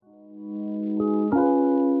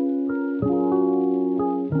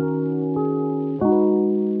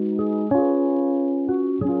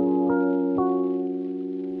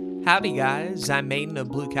Howdy guys, I'm Aiden of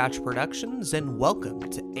Blue Couch Productions, and welcome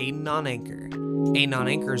to Aiden on Anchor. Aiden on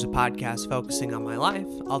Anchor is a podcast focusing on my life.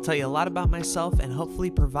 I'll tell you a lot about myself and hopefully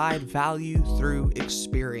provide value through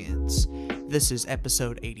experience. This is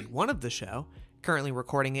episode 81 of the show, currently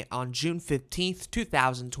recording it on June 15th,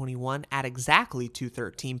 2021 at exactly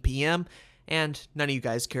 2:13 p.m., and none of you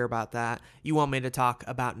guys care about that. You want me to talk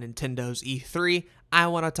about Nintendo's E3. I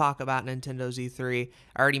want to talk about Nintendo's E3.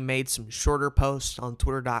 I already made some shorter posts on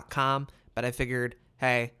twitter.com, but I figured,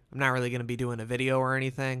 hey, I'm not really going to be doing a video or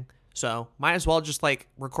anything, so might as well just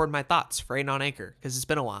record my thoughts for Aiden on Anchor, because it's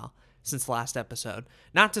been a while since the last episode.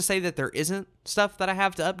 Not to say that there isn't stuff that I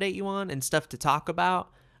have to update you on and stuff to talk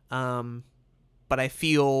about, but I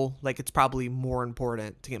feel like it's probably more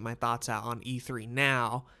important to get my thoughts out on E3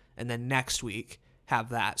 now, and then next week have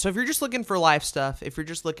that. So if you're just looking for live stuff, if you're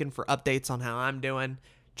just looking for updates on how I'm doing,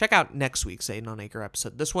 check out next week's Aiden on Anchor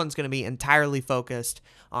episode. This one's going to be entirely focused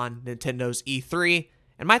on Nintendo's E3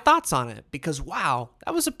 and my thoughts on it, because wow,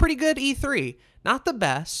 that was a pretty good E3. Not the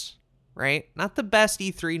best, right? Not the best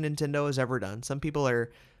E3 Nintendo has ever done. Some people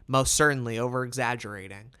are most certainly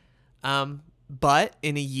over-exaggerating. But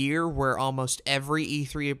in a year where almost every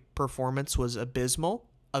E3 performance was abysmal,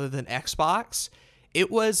 other than Xbox, it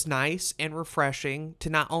was nice and refreshing to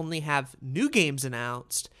not only have new games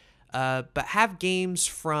announced, but have games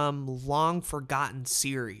from long-forgotten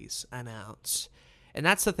series announced. And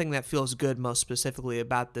that's the thing that feels good most specifically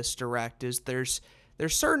about this Direct, is there's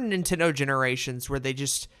certain Nintendo generations where they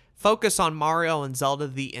just focus on Mario and Zelda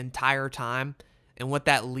the entire time, and what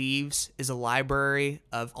that leaves is a library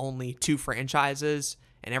of only 2 franchises,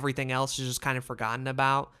 and everything else is just kind of forgotten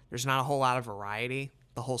about. There's not a whole lot of variety.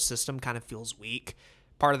 The whole system kind of feels weak.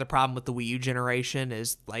 Part of the problem with the Wii U generation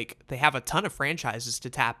is they have a ton of franchises to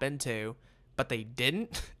tap into, but they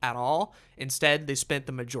didn't at all. Instead, they spent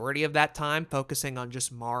the majority of that time focusing on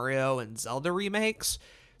just Mario and Zelda remakes.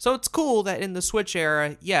 So it's cool that in the Switch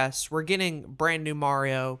era, yes, we're getting brand new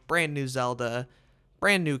Mario, brand new Zelda,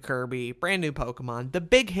 brand new Kirby, brand new Pokemon. The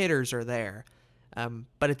big hitters are there.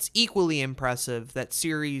 But it's equally impressive that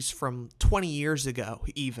series from 20 years ago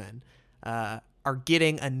even are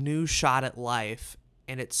getting a new shot at life,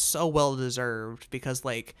 and it's so well deserved, because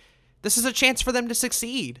this is a chance for them to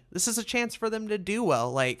succeed. This is a chance for them to do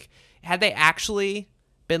well. Had they actually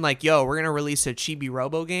been yo, we're gonna release a Chibi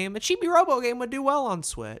Robo game, a Chibi Robo game would do well on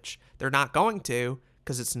Switch. They're not going to,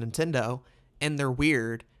 because it's Nintendo and they're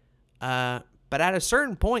weird. But at a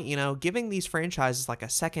certain point, giving these franchises a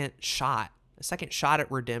second shot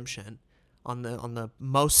at redemption on the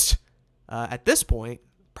most at this point,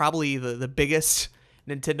 probably the biggest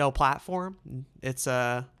Nintendo platform. It's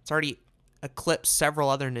already eclipsed several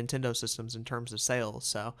other Nintendo systems in terms of sales,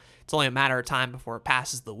 so it's only a matter of time before it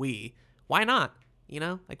passes the Wii. Why not?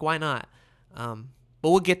 Why not? But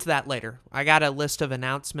we'll get to that later. I got a list of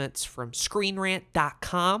announcements from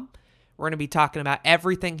ScreenRant.com. We're going to be talking about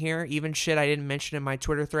everything here, even shit I didn't mention in my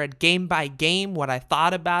Twitter thread, game by game, what I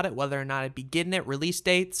thought about it, whether or not I'd be getting it, release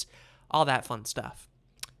dates, all that fun stuff.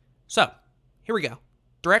 So, here we go.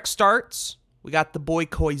 Direct starts. We got the boy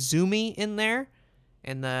Koizumi in there,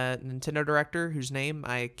 and the Nintendo director, whose name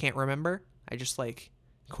I can't remember. I just like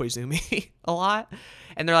Koizumi a lot.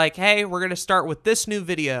 And they're like, hey, we're going to start with this new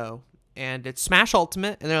video, and it's Smash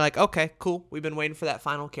Ultimate. And they're like, okay, cool. We've been waiting for that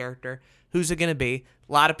final character. Who's it going to be?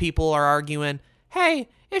 A lot of people are arguing, hey,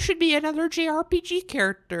 it should be another JRPG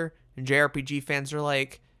character. And JRPG fans are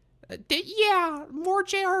like, yeah, more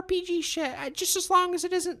JRPG shit, just as long as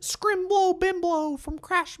it isn't Scrimblow Bimblow from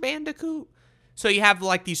Crash Bandicoot. So you have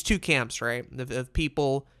these two camps, right, of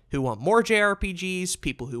people who want more JRPGs,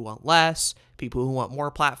 people who want less, people who want more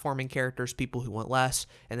platforming characters, people who want less,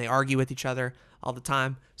 and they argue with each other all the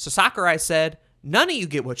time. So Sakurai said, none of you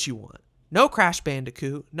get what you want. No Crash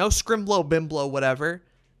Bandicoot, no Scrimblow Bimblow whatever,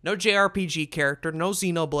 no JRPG character, no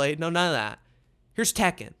Xenoblade, no none of that. Here's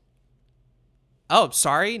Tekken. Oh,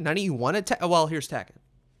 sorry, none of you wanted Tekken? Well, here's Tekken.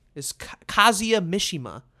 It's Kazuya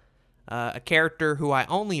Mishima, a character who I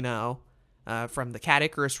only know from the Cat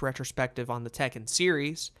Icarus retrospective on the Tekken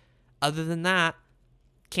series. Other than that,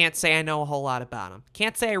 can't say I know a whole lot about him.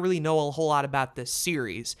 Can't say I really know a whole lot about this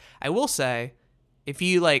series. I will say, if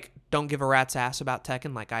you don't give a rat's ass about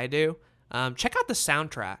Tekken like I do, check out the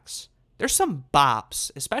soundtracks. There's some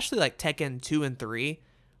bops, especially Tekken 2 and 3.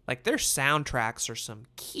 Their soundtracks are some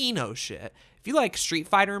Kino shit. If you like Street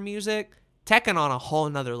Fighter music, Tekken on a whole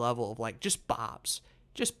nother level of just bops.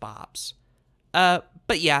 Just bops.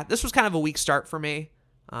 But yeah, this was kind of a weak start for me.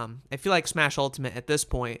 I feel like Smash Ultimate at this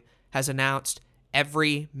point has announced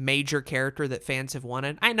every major character that fans have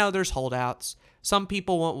wanted. I know there's holdouts. Some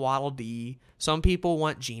people want Waddle Dee. Some people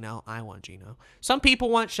want Geno. I want Geno. Some people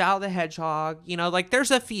want Shadow the Hedgehog. You know, like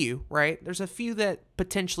there's a few, right? There's a few that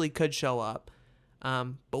potentially could show up.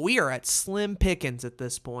 But we are at slim pickings at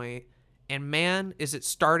this point. And man, is it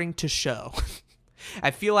starting to show.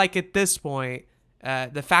 I feel like at this point,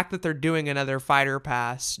 the fact that they're doing another fighter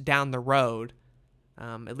pass down the road,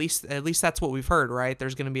 at least that's what we've heard, right?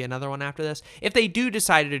 There's going to be another one after this. If they do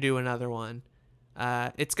decide to do another one,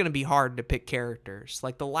 it's going to be hard to pick characters.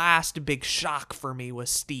 Like the last big shock for me was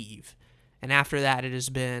Steve. And after that, it has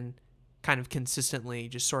been kind of consistently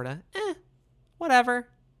just sort of, whatever,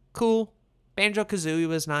 cool. Banjo-Kazooie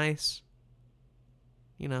was nice.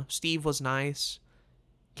 You know, Steve was nice.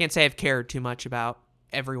 Can't say I've cared too much about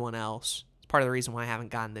everyone else. It's part of the reason why I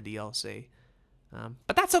haven't gotten the DLC.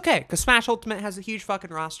 But that's okay, because Smash Ultimate has a huge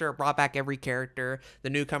fucking roster. It brought back every character. The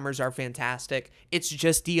newcomers are fantastic. It's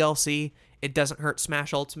just DLC. It doesn't hurt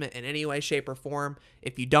Smash Ultimate in any way, shape, or form.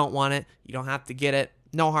 If you don't want it, you don't have to get it.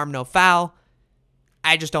 No harm, no foul.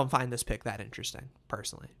 I just don't find this pick that interesting,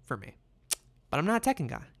 personally, for me. But I'm not a Tekken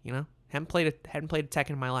guy, you know? Hadn't played a Tekken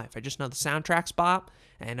in my life. I just know the soundtrack's bop,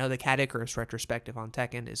 and I know the Cat Icarus retrospective on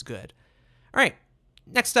Tekken is good. All right,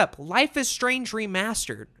 next up, Life is Strange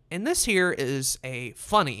Remastered. And this here is a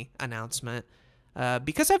funny announcement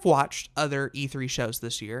because I've watched other E3 shows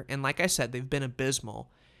this year, and like I said, they've been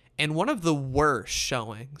abysmal. And one of the worst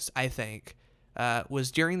showings, I think,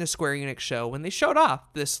 was during the Square Enix show when they showed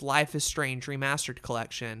off this Life is Strange Remastered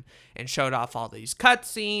collection and showed off all these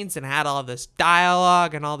cutscenes and had all this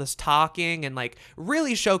dialogue and all this talking and like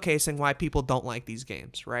really showcasing why people don't like these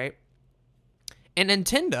games, right? And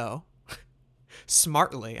Nintendo,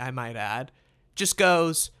 smartly, I might add, just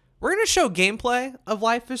goes, we're going to show gameplay of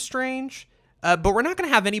Life is Strange, but we're not going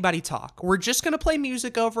to have anybody talk. We're just going to play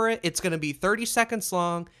music over it. It's going to be 30 seconds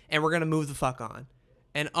long, and we're going to move the fuck on.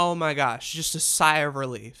 And oh my gosh, just a sigh of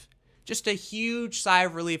relief. Just a huge sigh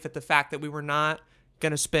of relief at the fact that we were not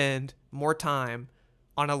going to spend more time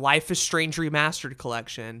on a Life is Strange Remastered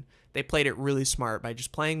collection. They played it really smart by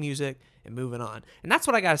just playing music and moving on. And that's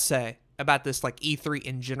what I got to say about this like E3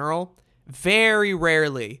 in general. Very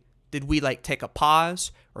rarely did we like take a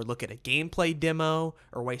pause or look at a gameplay demo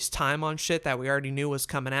or waste time on shit that we already knew was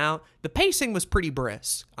coming out. The pacing was pretty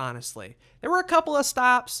brisk, honestly. There were a couple of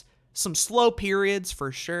stops, some slow periods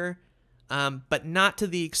for sure, but not to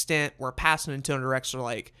the extent where past Nintendo Directs are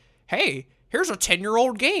like, hey, here's a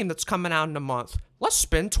 10-year-old game that's coming out in a month. Let's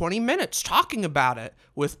spend 20 minutes talking about it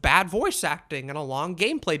with bad voice acting and a long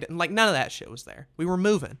gameplay. And like none of that shit was there. We were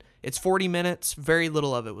moving. It's 40 minutes. Very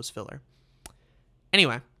little of it was filler.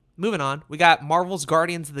 Anyway, moving on. We got Marvel's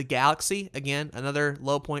Guardians of the Galaxy. Again, another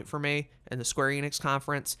low point for me in the Square Enix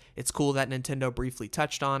conference. It's cool that Nintendo briefly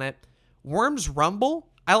touched on it. Worms Rumble.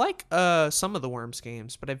 I like some of the Worms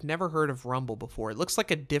games, but I've never heard of Rumble before. It looks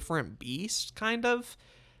like a different beast, kind of.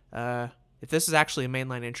 If this is actually a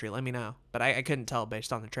mainline entry, let me know. But I couldn't tell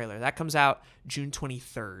based on the trailer. That comes out June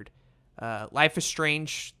 23rd. Life is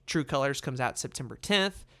Strange True Colors comes out September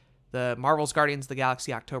 10th. The Marvel's Guardians of the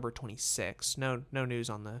Galaxy October 26th. No news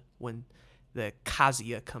on when the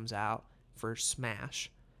Kazuya comes out for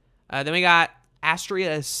Smash. Then we got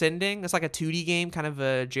Astria Ascending. It's like a 2D game, kind of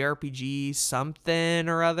a JRPG something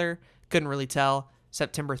or other. Couldn't really tell.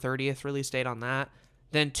 September 30th release date on that.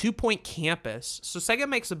 Then 2 Point Campus. So Sega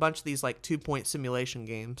makes a bunch of these like 2 Point simulation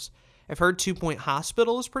games. I've heard 2 Point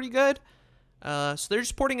Hospital is pretty good. So they're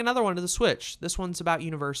just porting another one to the Switch. This one's about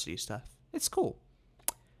university stuff. It's cool.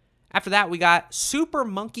 After that, we got Super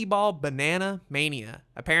Monkey Ball Banana Mania.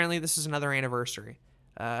 Apparently, this is another anniversary.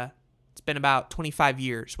 It's been about 25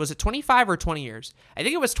 years. Was it 25 or 20 years? I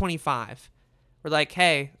think it was 25. We're like,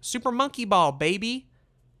 hey, Super Monkey Ball, baby.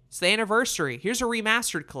 It's the anniversary. Here's a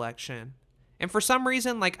remastered collection. And for some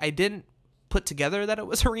reason, like, I didn't put together that it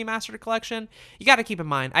was a remastered collection. You got to keep in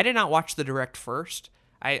mind, I did not watch the Direct first.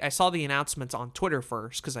 I saw the announcements on Twitter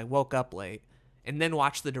first because I woke up late, and then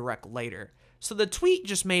watched the Direct later. So the tweet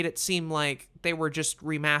just made it seem like they were just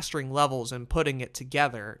remastering levels and putting it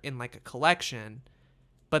together in like a collection.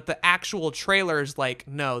 But the actual trailer is like,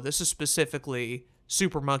 no, this is specifically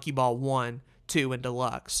Super Monkey Ball 1, 2, and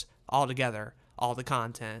Deluxe all together, all the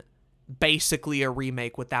content. Basically a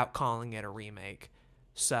remake without calling it a remake.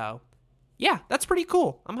 So, yeah, that's pretty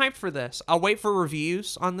cool. I'm hyped for this. I'll wait for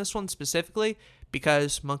reviews on this one specifically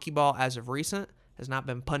because Monkey Ball, as of recent, has not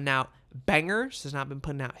been putting out bangers, has not been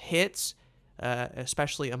putting out hits.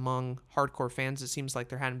 Especially among hardcore fans, it seems like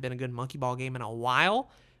there hadn't been a good Monkey Ball game in a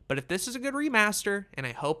while. But if this is a good remaster, and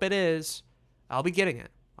I hope it is, I'll be getting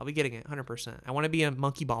it. I'll be getting it 100%. I want to be a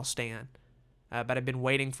Monkey Ball stan. but I've been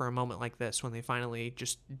waiting for a moment like this when they finally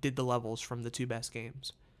just did the levels from the 2 best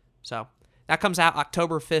games. So that comes out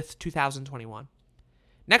October 5th, 2021.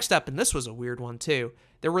 Next up, and this was a weird one too,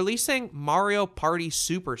 they're releasing Mario Party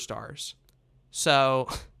Superstars. So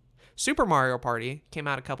Super Mario Party came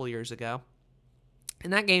out a couple years ago,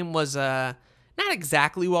 and that game was not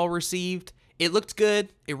exactly well received. It looked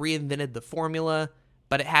good, it reinvented the formula,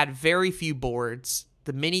 but it had very few boards.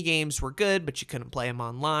 The mini games were good, but you couldn't play them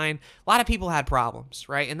online. A lot of people had problems,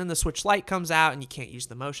 right? And then the Switch Lite comes out and you can't use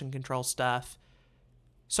the motion control stuff.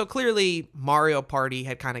 So clearly Mario Party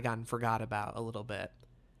had kind of gotten forgot about a little bit.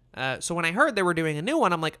 So when I heard they were doing a new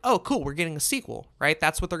one, I'm like, oh, cool, we're getting a sequel, right?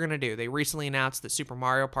 That's what they're going to do. They recently announced that Super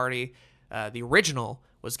Mario Party, the original,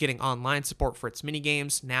 was getting online support for its mini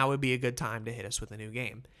games. Now would be a good time to hit us with a new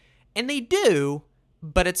game. And they do,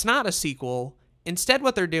 but it's not a sequel. Instead,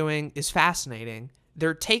 what they're doing is fascinating.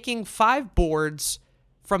 They're taking 5 boards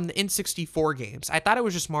from the N64 games. I thought it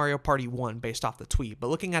was just Mario Party 1 based off the tweet, but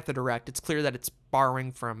looking at the direct, it's clear that it's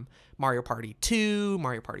borrowing from Mario Party 2,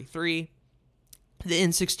 Mario Party 3, the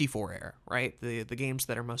N64 era, right? The games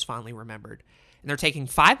that are most fondly remembered. And they're taking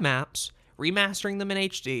 5 maps, remastering them in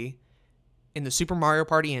HD in the Super Mario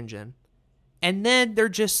Party engine, and then they're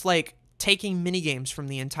just like taking minigames from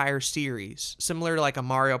the entire series, similar to like a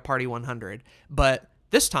Mario Party 100, but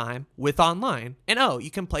this time with online. And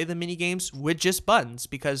you can play the minigames with just buttons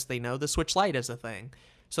because they know the Switch Lite is a thing.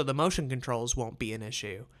 So the motion controls won't be an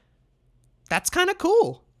issue. That's kind of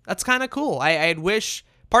cool. I'd wish,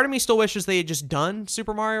 part of me still wishes they had just done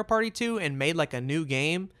Super Mario Party 2 and made like a new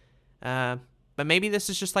game. But maybe this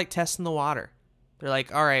is just like testing the water. They're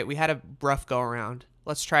like, all right, we had a rough go around.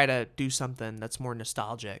 Let's try to do something that's more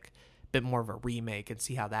nostalgic, a bit more of a remake, and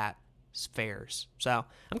see how that fares. So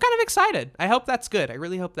I'm kind of excited. I hope that's good. I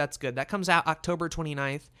really hope that's good. That comes out October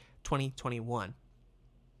 29th, 2021.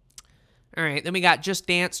 All right, then we got Just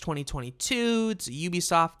Dance 2022. It's a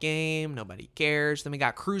Ubisoft game. Nobody cares. Then we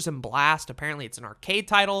got Cruisin' Blast. Apparently it's an arcade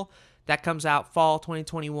title. That comes out fall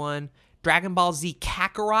 2021. Dragon Ball Z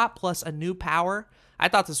Kakarot plus a new power. I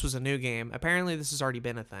thought this was a new game. Apparently this has already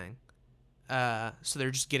been a thing. So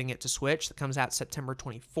they're just getting it to Switch. That comes out September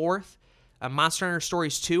 24th. Monster Hunter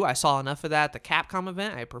Stories 2, I saw enough of that at the Capcom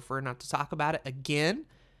event. I prefer not to talk about it again.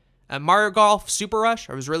 Mario Golf Super Rush,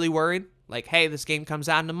 I was really worried. Like, hey, this game comes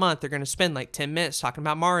out in a month. They're going to spend like 10 minutes talking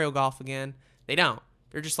about Mario Golf again. They don't.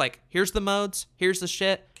 They're just like, here's the modes. Here's the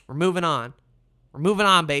shit. We're moving on. We're moving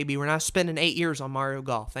on, baby. We're not spending 8 years on Mario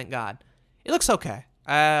Golf. Thank God. It looks okay.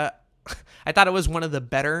 I thought it was one of the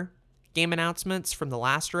better game announcements from the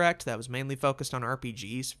last Direct that was mainly focused on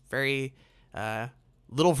RPGs. Very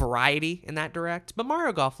little variety in that Direct, but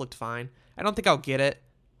Mario Golf looked fine. I don't think I'll get it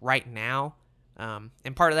right now,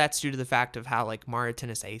 and part of that's due to the fact of how like Mario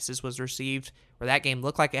Tennis Aces was received, where that game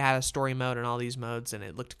looked like it had a story mode and all these modes, and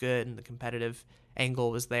it looked good, and the competitive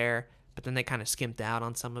angle was there, but then they kind of skimped out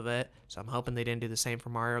on some of it, so I'm hoping they didn't do the same for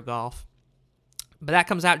Mario Golf. But that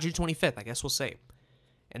comes out June 25th, I guess we'll see.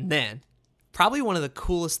 And then, probably one of the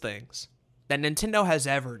coolest things that Nintendo has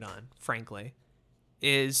ever done, frankly,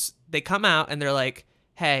 is they come out and they're like,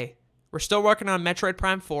 hey, we're still working on Metroid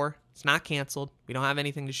Prime 4. It's not canceled. We don't have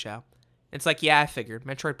anything to show. It's like, yeah, I figured.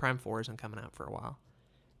 Metroid Prime 4 isn't coming out for a while.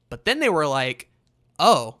 But then they were like,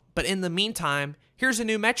 oh, but in the meantime, here's a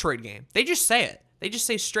new Metroid game. They just say it. They just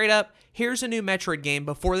say straight up, here's a new Metroid game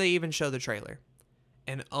before they even show the trailer.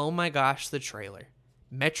 And oh my gosh, the trailer.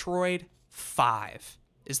 Metroid 5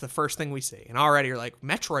 is the first thing we see. And already you're like,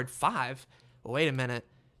 Metroid 5? Well, wait a minute.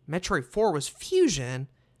 Metroid 4 was Fusion?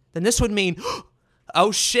 Then this would mean,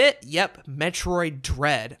 oh shit, yep, Metroid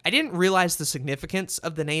Dread. I didn't realize the significance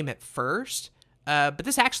of the name at first, but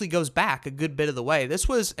this actually goes back a good bit of the way. This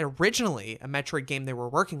was originally a Metroid game they were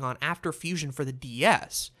working on after Fusion for the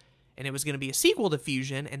DS, and it was going to be a sequel to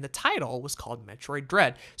Fusion, and the title was called Metroid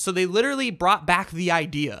Dread. So they literally brought back the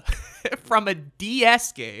idea from a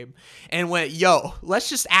DS game and went, yo, let's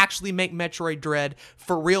just actually make Metroid Dread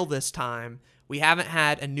for real this time. We haven't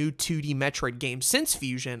had a new 2D Metroid game since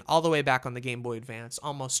Fusion, all the way back on the Game Boy Advance,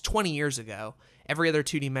 almost 20 years ago. Every other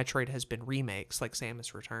 2D Metroid has been remakes, like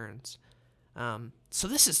Samus Returns. So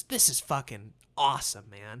this is fucking awesome,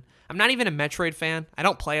 man. I'm not even a Metroid fan. I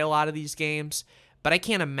don't play a lot of these games, but I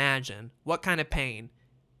can't imagine what kind of pain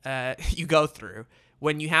you go through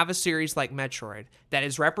when you have a series like Metroid that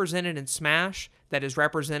is represented in Smash, that is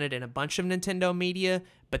represented in a bunch of Nintendo media,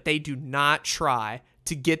 but they do not try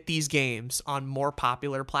to get these games on more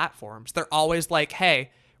popular platforms. They're always like, hey,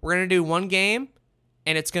 we're going to do one game,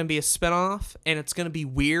 and it's going to be a spinoff, and it's going to be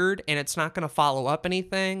weird, and it's not going to follow up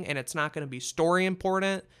anything, and it's not going to be story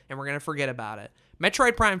important, and we're going to forget about it.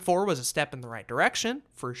 Metroid Prime 4 was a step in the right direction,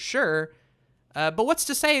 for sure, But what's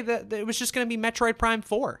to say that it was just going to be Metroid Prime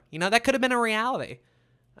 4? You know, that could have been a reality.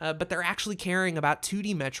 But they're actually caring about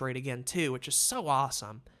 2D Metroid again, too, which is so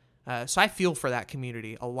awesome. So I feel for that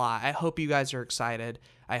community a lot. I hope you guys are excited.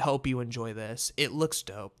 I hope you enjoy this. It looks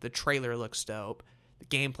dope. The trailer looks dope. The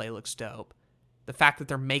gameplay looks dope. The fact that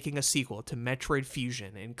they're making a sequel to Metroid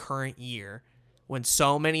Fusion in current year, when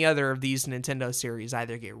so many other of these Nintendo series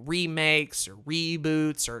either get remakes or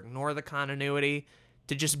reboots or ignore the continuity,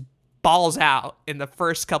 to just balls out in the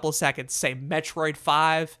first couple seconds say Metroid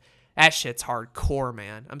 5, that shit's hardcore,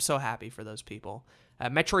 man. I'm so happy for those people.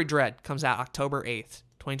 Metroid Dread comes out October 8th,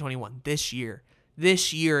 2021, this year.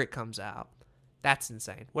 This year it comes out. That's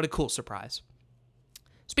insane. What a cool surprise.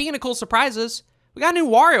 Speaking of cool surprises, we got a new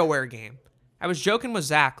WarioWare game. I was joking with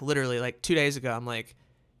Zach literally like 2 days ago. I'm like,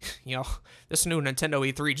 you know, this new Nintendo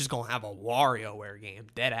E3 just gonna have a WarioWare game,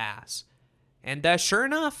 dead ass. And sure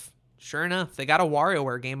enough, they got a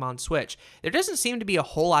WarioWare game on Switch. There doesn't seem to be a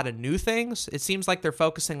whole lot of new things. It seems like they're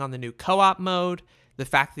focusing on the new co-op mode, the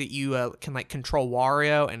fact that you can like control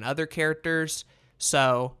Wario and other characters.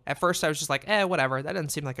 So at first I was just like, whatever. That doesn't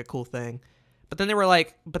seem like a cool thing. But then they were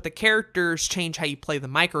like, but the characters change how you play the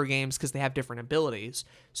micro games because they have different abilities.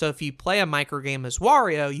 So if you play a micro game as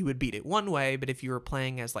Wario, you would beat it one way. But if you were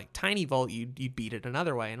playing as like Tiny Volt, you'd beat it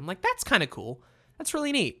another way. And I'm like, that's kind of cool. That's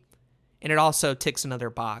really neat. And it also ticks another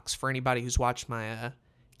box for anybody who's watched my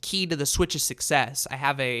key to the Switch's success. I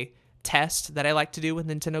have a test that I like to do with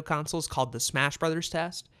Nintendo consoles called the Smash Brothers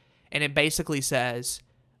test. And it basically says,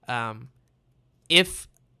 if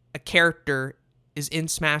a character is in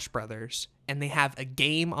Smash Brothers and they have a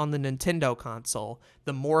game on the Nintendo console,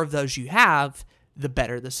 the more of those you have, the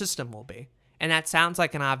better the system will be. And that sounds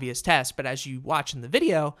like an obvious test, but as you watch in the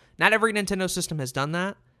video, not every Nintendo system has done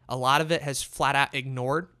that. A lot of it has flat out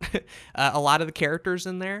ignored a lot of the characters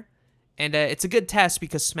in there. And it's a good test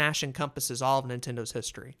because Smash encompasses all of Nintendo's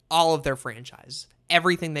history, all of their franchises,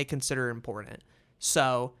 everything they consider important.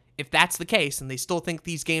 So if that's the case and they still think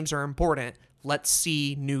these games are important, let's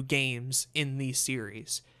see new games in these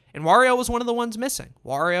series. And Wario was one of the ones missing.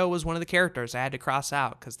 Wario was one of the characters I had to cross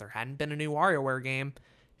out because there hadn't been a new WarioWare game.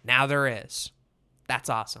 Now there is. That's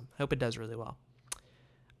awesome. Hope it does really well.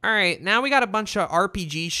 All right, now we got a bunch of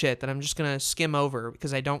RPG shit that I'm just going to skim over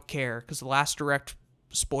because I don't care, because the last Direct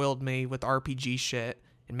spoiled me with RPG shit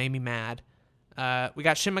and made me mad. We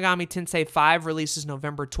got Shin Megami Tensei 5 releases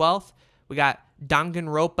November 12th. We got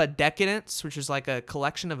Danganronpa Decadence, which is like a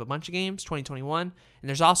collection of a bunch of games, 2021. And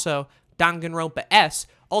there's also Danganronpa S,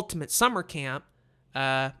 Ultimate Summer Camp,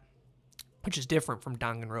 which is different from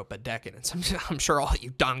Danganronpa Decadence. I'm sure all you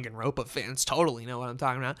Danganronpa fans totally know what I'm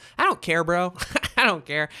talking about. I don't care, bro. I don't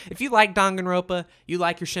care. If you like Danganronpa, you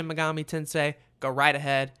like your Shin Megami Tensei, go right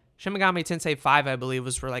ahead. Shin Megami Tensei 5, I believe,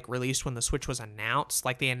 was released when the Switch was announced.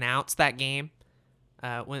 Like, they announced that game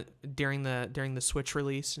during the Switch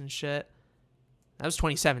release and shit. That was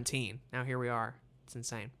 2017. Now here we are. It's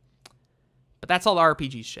insane. But that's all the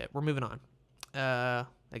RPG shit. We're moving on.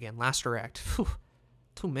 Again, last Direct. Whew,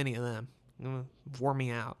 too many of them. Wore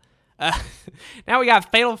me out. Now we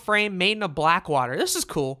got Fatal Frame Maiden of Blackwater. This is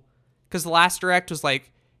cool because the last Direct was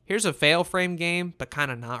like, here's a Fatal Frame game, but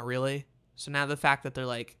kind of not really. So now the fact that they're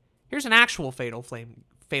like, here's an actual Fatal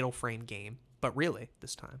Frame game, but really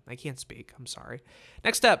this time. I can't speak. I'm sorry.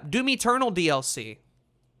 Next up, Doom Eternal DLC.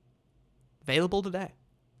 Available today.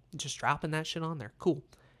 Just dropping that shit on there. Cool.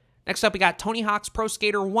 Next up, we got Tony Hawk's Pro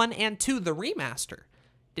Skater 1 and 2, the remaster.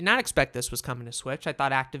 Did not expect this was coming to Switch. I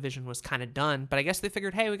thought Activision was kind of done, but I guess they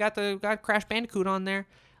figured, hey, we got Crash Bandicoot on there.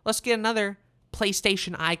 Let's get another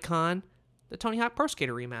PlayStation icon, the Tony Hawk Pro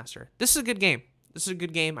Skater remaster. This is a good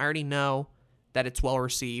game. I already know that it's well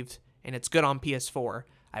received and it's good on PS4.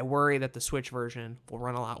 I worry that the Switch version will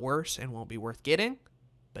run a lot worse and won't be worth getting,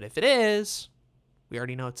 but if it is, we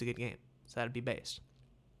already know it's a good game. So that'd be based.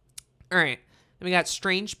 All right. Then we got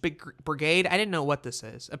Strange Brigade. I didn't know what this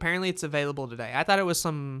is. Apparently it's available today. I thought it was I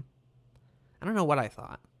don't know what I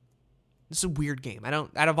thought. This is a weird game. Out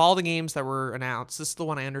of all the games that were announced, this is the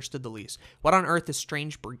one I understood the least. What on earth is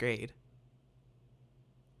Strange Brigade?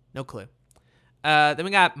 No clue. Then we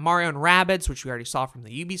got Mario and Rabbids, which we already saw from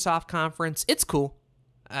the Ubisoft conference. It's cool.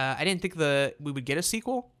 I didn't think we would get a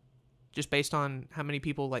sequel, just based on how many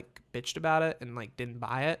people like bitched about it and like didn't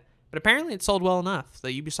buy it. But apparently it sold well enough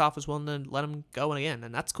that Ubisoft was willing to let them go again,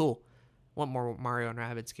 and that's cool. I want more Mario and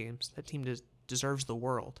Rabbids games. That team deserves the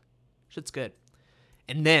world. Shit's good.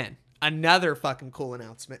 And then another fucking cool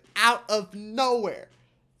announcement out of nowhere.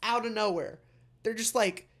 They're just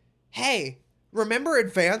like, hey, remember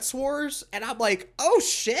Advance Wars? And I'm like, oh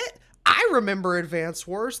shit, I remember Advance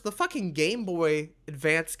Wars. The fucking Game Boy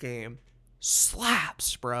Advance game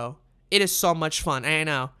slaps, bro. It is so much fun. I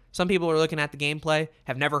know. Some people are looking at the gameplay,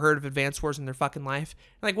 have never heard of Advance Wars in their fucking life.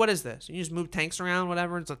 Like, what is this? You just move tanks around,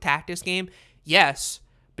 whatever. It's a tactics game. Yes,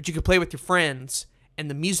 but you can play with your friends, and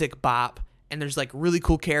the music bop, and there's like really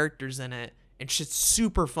cool characters in it, and shit's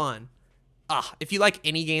super fun. If you like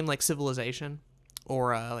any game like Civilization,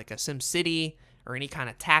 or like a SimCity, or any kind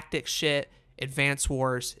of tactics shit, Advance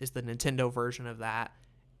Wars is the Nintendo version of that.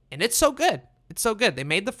 And it's so good. It's so good. They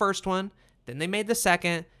made the first one, then they made the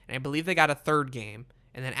second, and I believe they got a third game.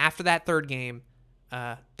 And then after that third game,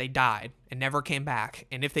 they died and never came back.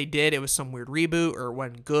 And if they did, it was some weird reboot or it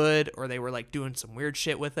wasn't good, or they were like doing some weird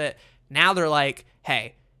shit with it. Now they're like,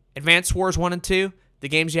 hey, Advance Wars 1 and 2, the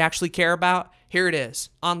games you actually care about, here it is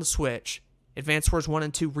on the Switch. Advance Wars 1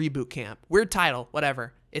 and 2 Reboot Camp. Weird title,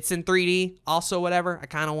 whatever. It's in 3D, also whatever. I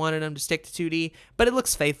kind of wanted them to stick to 2D, but it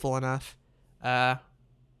looks faithful enough. Holiday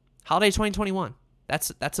 2021.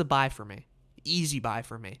 That's a buy for me. Easy buy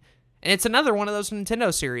for me. And it's another one of those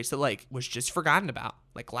Nintendo series that like was just forgotten about.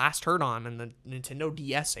 Like last heard on in the Nintendo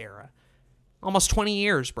DS era. Almost 20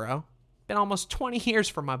 years, bro. Been almost 20 years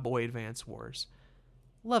for my boy Advance Wars.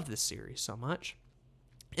 Love this series so much.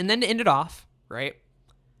 And then to end it off, right?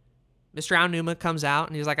 Mr. Aonuma comes out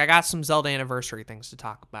and he's like, I got some Zelda anniversary things to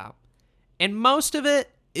talk about. And most of it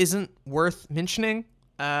isn't worth mentioning.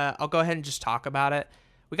 I'll go ahead and just talk about it.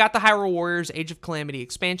 We got the Hyrule Warriors Age of Calamity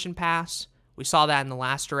expansion pass. We saw that in the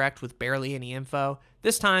last Direct with barely any info.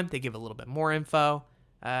 This time, they give a little bit more info.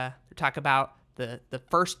 They talk about the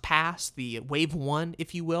first pass, the Wave 1,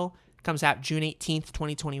 if you will. It comes out June 18th,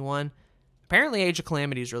 2021. Apparently, Age of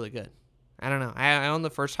Calamity is really good. I don't know. I own the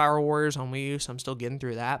first Hyrule Warriors on Wii U, so I'm still getting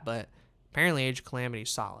through that, but apparently Age of Calamity is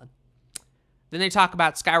solid. Then they talk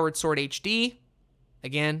about Skyward Sword HD.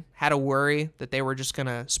 Again, had a worry that they were just going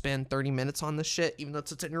to spend 30 minutes on this shit, even though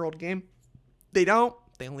it's a 10-year-old game. They don't.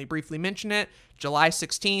 They only briefly mention it. July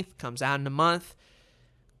 16th, comes out in a month.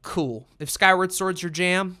 Cool. If Skyward Sword's your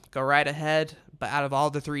jam, go right ahead. But out of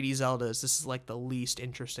all the 3D Zeldas, this is like the least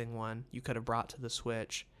interesting one you could have brought to the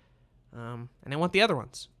Switch. And I want the other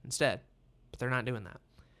ones instead. But they're not doing that.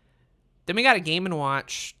 Then we got a Game &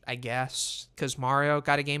 Watch, I guess, because Mario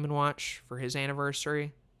got a Game & Watch for his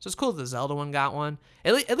anniversary. So it's cool that the Zelda one got one.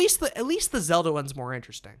 At least the Zelda one's more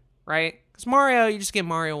interesting, right? Because Mario, you just get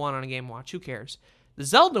Mario 1 on a Game & Watch. Who cares? The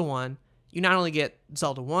Zelda one, you not only get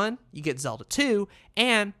Zelda 1, you get Zelda 2,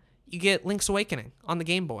 and you get Link's Awakening on the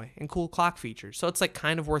Game Boy and cool clock features. So it's like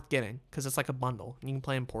kind of worth getting because it's like a bundle and you can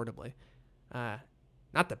play them portably.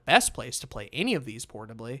 Not the best place to play any of these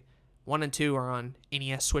portably. 1 and 2 are on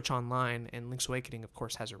NES Switch Online, and Link's Awakening, of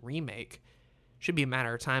course, has a remake. Should be a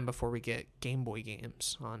matter of time before we get Game Boy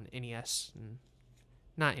games on NES and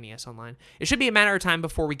not NES Online. It should be a matter of time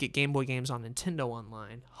before we get Game Boy games on Nintendo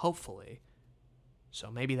Online, hopefully. So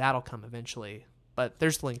maybe that'll come eventually. But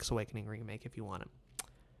there's Link's Awakening remake if you want it.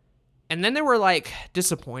 And then they were like,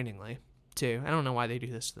 disappointingly, too. I don't know why they do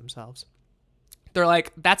this to themselves. They're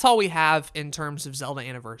like, that's all we have in terms of Zelda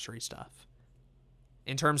anniversary stuff.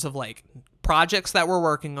 In terms of like projects that we're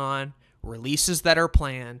working on, releases that are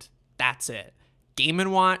planned, that's it. Game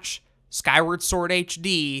 & Watch, Skyward Sword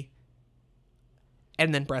HD,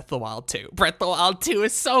 and then Breath of the Wild 2. Breath of the Wild 2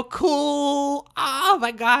 is so cool. Oh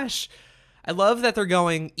my gosh. I love that they're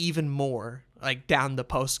going even more like down the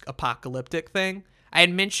post-apocalyptic thing. I had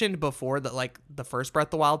mentioned before that like the first Breath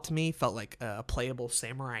of the Wild to me felt like a playable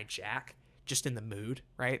Samurai Jack, just in the mood,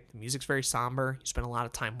 right? The music's very somber. You spend a lot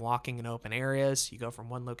of time walking in open areas. You go from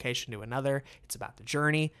one location to another. It's about the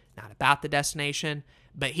journey, not about the destination.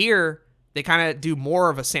 But here, they kind of do more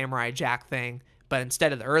of a Samurai Jack thing, but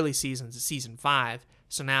instead of the early seasons, it's season 5.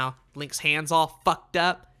 So now Link's hand's all fucked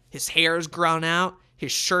up. His hair's grown out.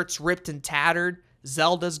 His shirt's ripped and tattered.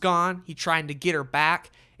 Zelda's gone. He's trying to get her back.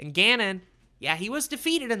 And Ganon, yeah, he was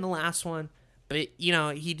defeated in the last one, but, you know,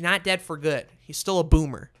 he's not dead for good. He's still a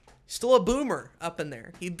boomer. Still a boomer up in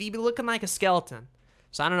there. He'd be looking like a skeleton.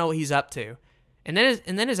 So I don't know what he's up to. And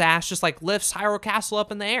then his ass just like lifts Hyrule Castle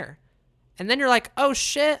up in the air. And then you're like, oh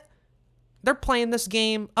shit, they're playing this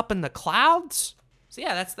game up in the clouds? So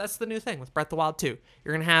yeah, that's the new thing with Breath of the Wild 2.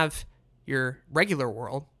 You're going to have your regular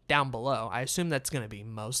world down below. I assume that's going to be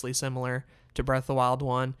mostly similar to Breath of the Wild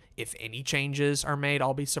 1. If any changes are made,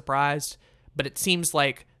 I'll be surprised. But it seems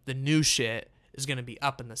like the new shit is going to be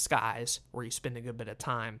up in the skies where you spend a good bit of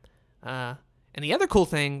time. And the other cool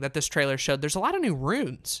thing that this trailer showed, there's a lot of new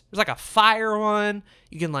runes. There's like a fire one.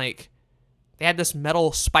 You can like, they had this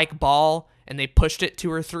metal spike ball and they pushed it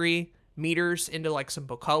 2 or 3 meters into like some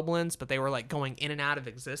bokoblins, but they were like going in and out of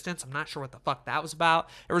existence. I'm not sure what the fuck that was about.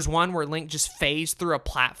 There was one where Link just phased through a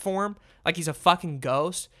platform like he's a fucking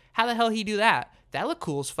ghost. How the hell he do that? That looked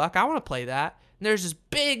cool as fuck. I want to play that. And there's this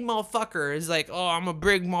big motherfucker. He's like, oh, I'm a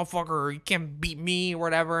big motherfucker. You can't beat me or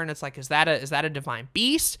whatever. And it's like, is that a divine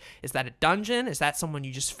beast? Is that a dungeon? Is that someone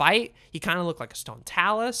you just fight? He kind of looked like a stone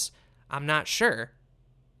talus. I'm not sure.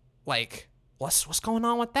 Like, what's going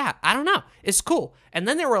on with that? I don't know. It's cool. And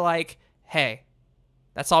then they were like, hey,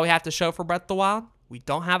 that's all we have to show for Breath of the Wild. We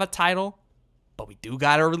don't have a title, but we do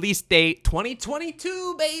got a release date.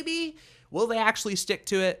 2022, baby. Will they actually stick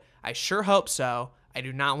to it? I sure hope so. I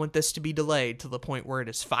do not want this to be delayed to the point where it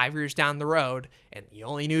is 5 years down the road and the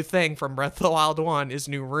only new thing from Breath of the Wild 1 is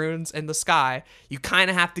new runes in the sky. You kind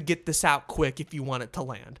of have to get this out quick if you want it to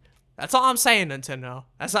land. That's all I'm saying, Nintendo.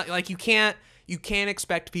 That's not like you can't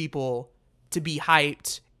expect people to be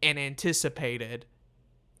hyped and anticipated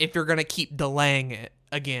if you're going to keep delaying it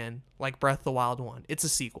again, like Breath of the Wild 1. It's a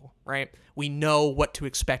sequel, right? We know what to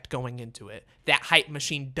expect going into it. That hype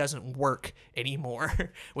machine doesn't work anymore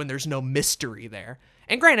when there's no mystery there.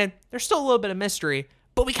 And granted, there's still a little bit of mystery,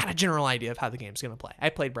 but we got a general idea of how the game's going to play. I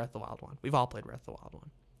played Breath of the Wild 1. We've all played Breath of the Wild 1.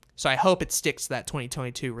 So I hope it sticks to that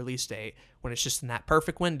 2022 release date when it's just in that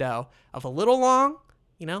perfect window of a little long,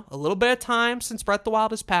 a little bit of time since Breath of the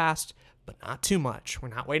Wild has passed, but not too much. We're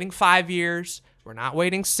not waiting 5 years. We're not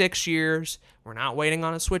waiting 6 years. We're not waiting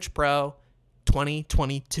on a Switch Pro.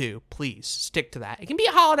 2022. Please stick to that. It can be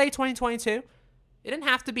a holiday 2022. It didn't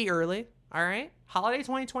have to be early. All right. Holiday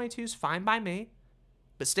 2022 is fine by me.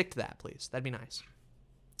 But stick to that, please. That'd be nice.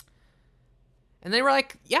 And they were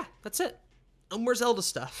like, yeah, that's it. No more Zelda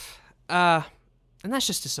stuff. And that's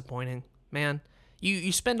just disappointing, man.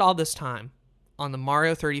 You spend all this time on the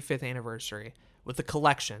Mario 35th anniversary with a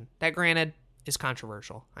collection that, granted, is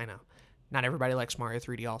controversial. I know. Not everybody likes Mario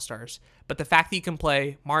 3D All-Stars. But the fact that you can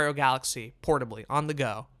play Mario Galaxy portably on the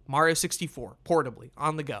go, Mario 64 portably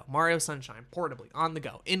on the go, Mario Sunshine portably on the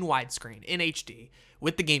go, in widescreen, in HD,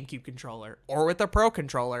 with the GameCube controller, or with a Pro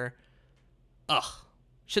controller,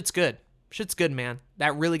 shit's good. Shit's good, man.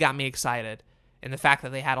 That really got me excited. And the fact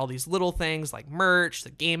that they had all these little things like merch, the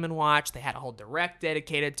Game & Watch, they had a whole direct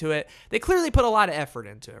dedicated to it. They clearly put a lot of effort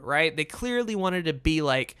into it, right? They clearly wanted to be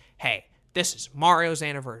like, hey, this is Mario's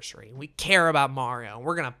anniversary. We care about Mario.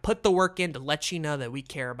 We're going to put the work in to let you know that we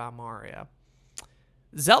care about Mario.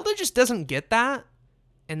 Zelda just doesn't get that,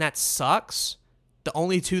 and that sucks. The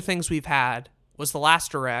only two things we've had was the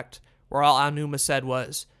last Direct, where all Aonuma said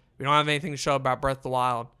was, we don't have anything to show about Breath of the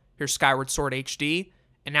Wild. Here's Skyward Sword HD.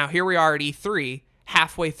 And now here we are at E3,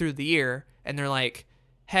 halfway through the year, and they're like,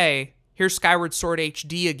 hey, here's Skyward Sword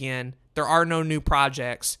HD again. There are no new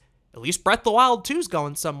projects. At least Breath of the Wild 2 is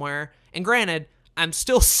going somewhere. And granted, I'm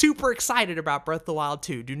still super excited about Breath of the Wild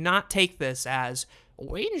 2. Do not take this as,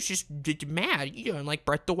 Wayne's just mad. You don't like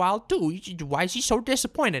Breath of the Wild 2. Why is he so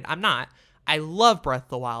disappointed? I'm not. I love Breath of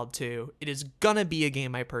the Wild 2. It is going to be a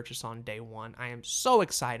game I purchase on day one. I am so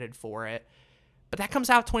excited for it. But that comes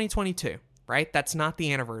out 2022, right? That's not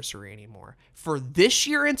the anniversary anymore. For this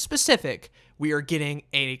year in specific, we are getting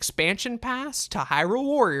an expansion pass to Hyrule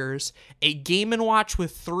Warriors, a Game & Watch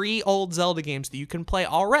with 3 old Zelda games that you can play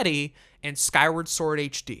already, and Skyward Sword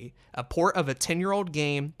HD, a port of a 10-year-old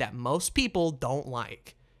game that most people don't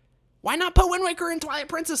like. Why not put Wind Waker and Twilight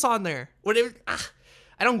Princess on there? I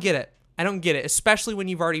don't get it. I don't get it, especially when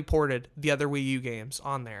you've already ported the other Wii U games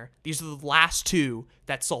on there. These are the last 2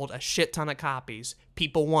 that sold a shit ton of copies.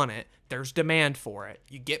 People want it. There's demand for it.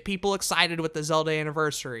 You get people excited with the Zelda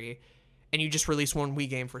anniversary, and you just release one Wii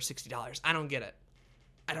game for $60. I don't get it.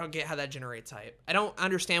 I don't get how that generates hype. I don't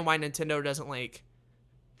understand why Nintendo doesn't,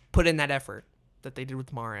 put in that effort that they did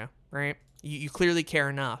with Mario, right? You clearly care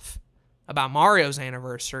enough about Mario's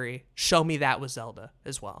anniversary. Show me that with Zelda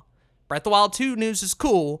as well. Breath of the Wild 2 news is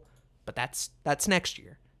cool, but that's next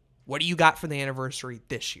year. What do you got for the anniversary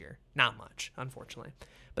this year? Not much, unfortunately.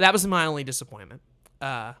 But that was my only disappointment.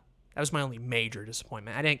 That was my only major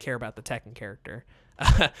disappointment. I didn't care about the Tekken character.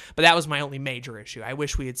 But that was my only major issue. I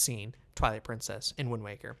wish we had seen Twilight Princess and Wind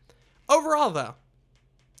Waker. Overall, though,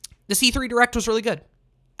 the C3 Direct was really good.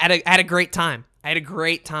 I had a great time. I had a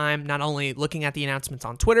great time not only looking at the announcements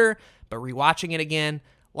on Twitter, but rewatching it again.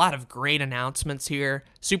 A lot of great announcements here.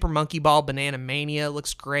 Super Monkey Ball Banana Mania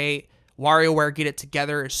looks great. WarioWare Get It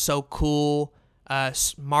Together is so cool.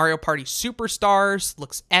 Mario Party Superstars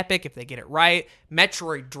looks epic if they get it right.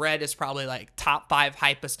 Metroid Dread is probably top 5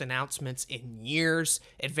 hypest announcements in years.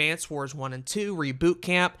 Advance Wars 1 and 2, Reboot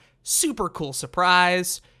Camp, super cool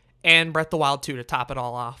surprise. And Breath of the Wild 2 to top it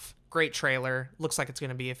all off. Great trailer. Looks like it's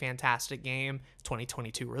going to be a fantastic game.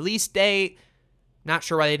 2022 release date. Not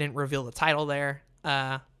sure why they didn't reveal the title there.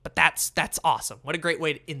 But that's awesome. What a great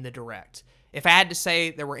way to end the Direct. If I had to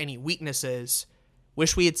say there were any weaknesses,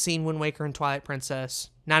 wish we had seen Wind Waker and Twilight Princess.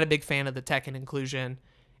 Not a big fan of the Tekken inclusion.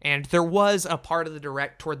 And there was a part of the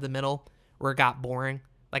Direct toward the middle where it got boring.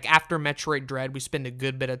 Like after Metroid Dread, we spend a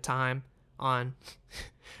good bit of time on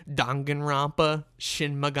Danganronpa,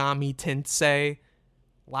 Shin Megami Tensei,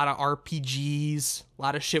 a lot of RPGs, a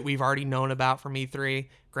lot of shit we've already known about from E3.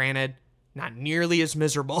 Granted, not nearly as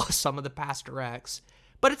miserable as some of the past Directs,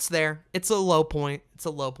 but it's there. It's a low point. It's a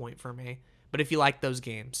low point for me. But if you like those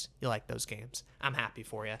games, you like those games. I'm happy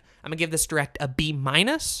for you. I'm going to give this Direct a B-. Am I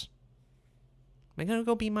going to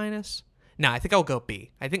go B-? No, I think I'll go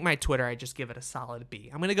B. I think my Twitter, I just give it a solid B.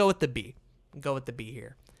 I'm going to go with the B. Go with the B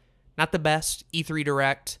here. Not the best E3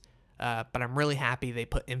 Direct, but I'm really happy they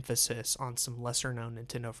put emphasis on some lesser-known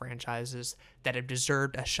Nintendo franchises that have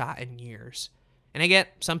deserved a shot in years. And I get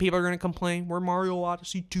some people are going to complain, we're Mario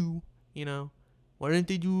Odyssey 2, you know. Why didn't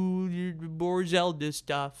they do more Zelda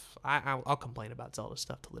stuff? I'll complain about Zelda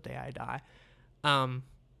stuff till the day I die.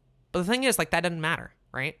 But the thing is, like, that doesn't matter,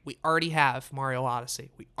 right? We already have Mario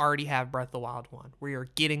Odyssey. We already have Breath of the Wild 1. We are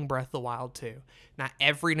getting Breath of the Wild 2. Not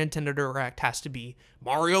every Nintendo Direct has to be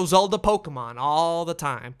Mario, Zelda, Pokemon all the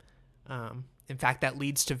time. In fact, that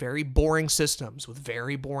leads to very boring systems with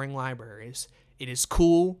very boring libraries. It is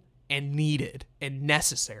cool and needed and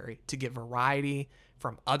necessary to get variety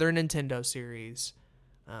from other Nintendo series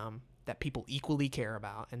that people equally care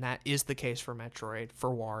about. And that is the case for Metroid, for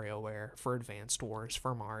WarioWare, for Advanced Wars,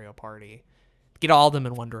 for Mario Party. Get all of them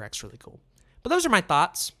in one Direct's really cool. But those are my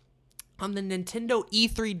thoughts on the Nintendo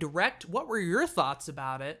E3 Direct. What were your thoughts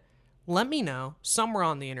about it? Let me know somewhere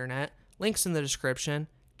on the internet. Links in the description.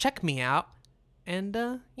 Check me out. And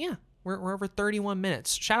yeah, we're over 31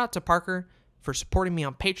 minutes. Shout out to Parker for supporting me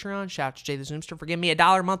on Patreon. Shout out to Jay the Zoomster for giving me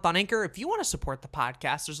 $1 a month on Anchor. If you want to support the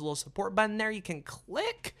podcast, there's a little support button there you can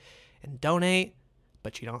click and donate,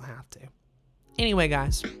 but you don't have to. Anyway,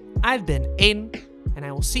 guys, I've been Aiden, and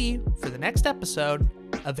I will see you for the next episode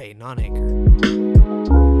of Aiden on Anchor.